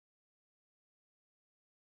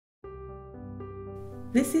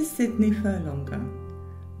This is Sydney Furlonger.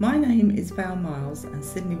 My name is Val Miles and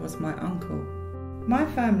Sydney was my uncle. My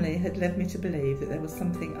family had led me to believe that there was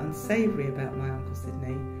something unsavoury about my Uncle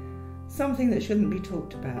Sydney, something that shouldn't be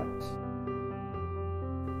talked about.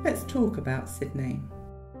 Let's talk about Sydney.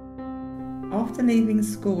 After leaving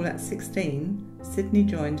school at 16, Sydney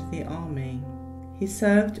joined the army. He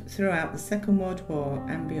served throughout the Second World War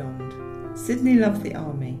and beyond. Sydney loved the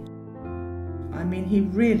army. I mean, he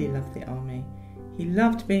really loved the army. He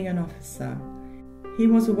loved being an officer. He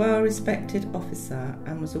was a well-respected officer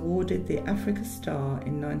and was awarded the Africa Star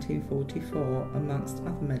in 1944, amongst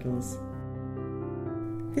other medals.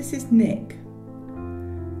 This is Nick.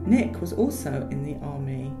 Nick was also in the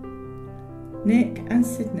army. Nick and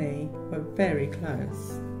Sydney were very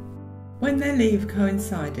close. When their leave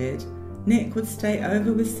coincided, Nick would stay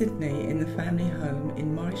over with Sydney in the family home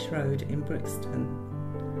in Morris Road in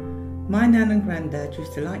Brixton. My nan and granddad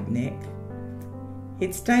used to like Nick.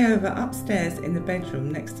 He'd stay over upstairs in the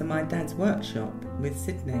bedroom next to my dad's workshop with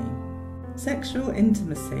Sydney. Sexual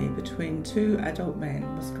intimacy between two adult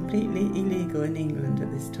men was completely illegal in England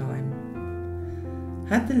at this time.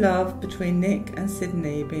 Had the love between Nick and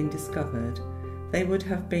Sydney been discovered, they would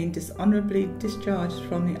have been dishonourably discharged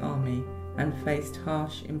from the army and faced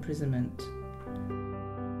harsh imprisonment.